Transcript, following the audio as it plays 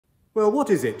Well, what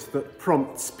is it that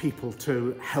prompts people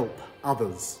to help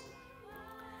others?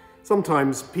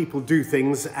 Sometimes people do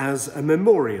things as a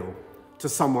memorial to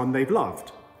someone they've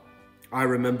loved. I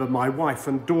remember my wife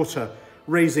and daughter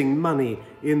raising money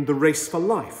in the Race for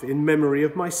Life in memory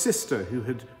of my sister who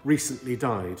had recently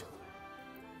died.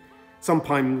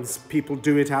 Sometimes people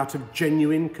do it out of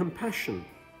genuine compassion.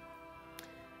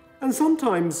 And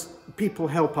sometimes people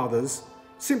help others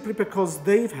simply because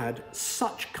they've had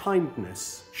such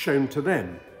kindness shown to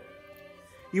them.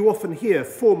 You often hear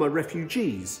former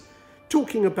refugees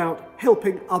talking about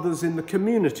helping others in the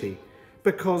community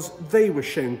because they were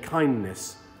shown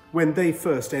kindness when they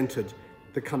first entered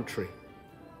the country.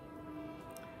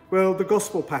 Well, the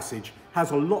gospel passage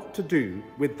has a lot to do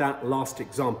with that last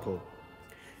example.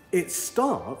 It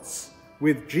starts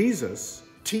with Jesus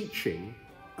teaching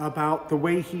about the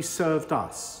way he served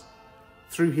us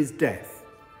through his death,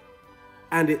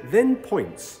 and it then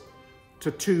points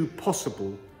to two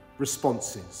possible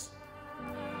responses.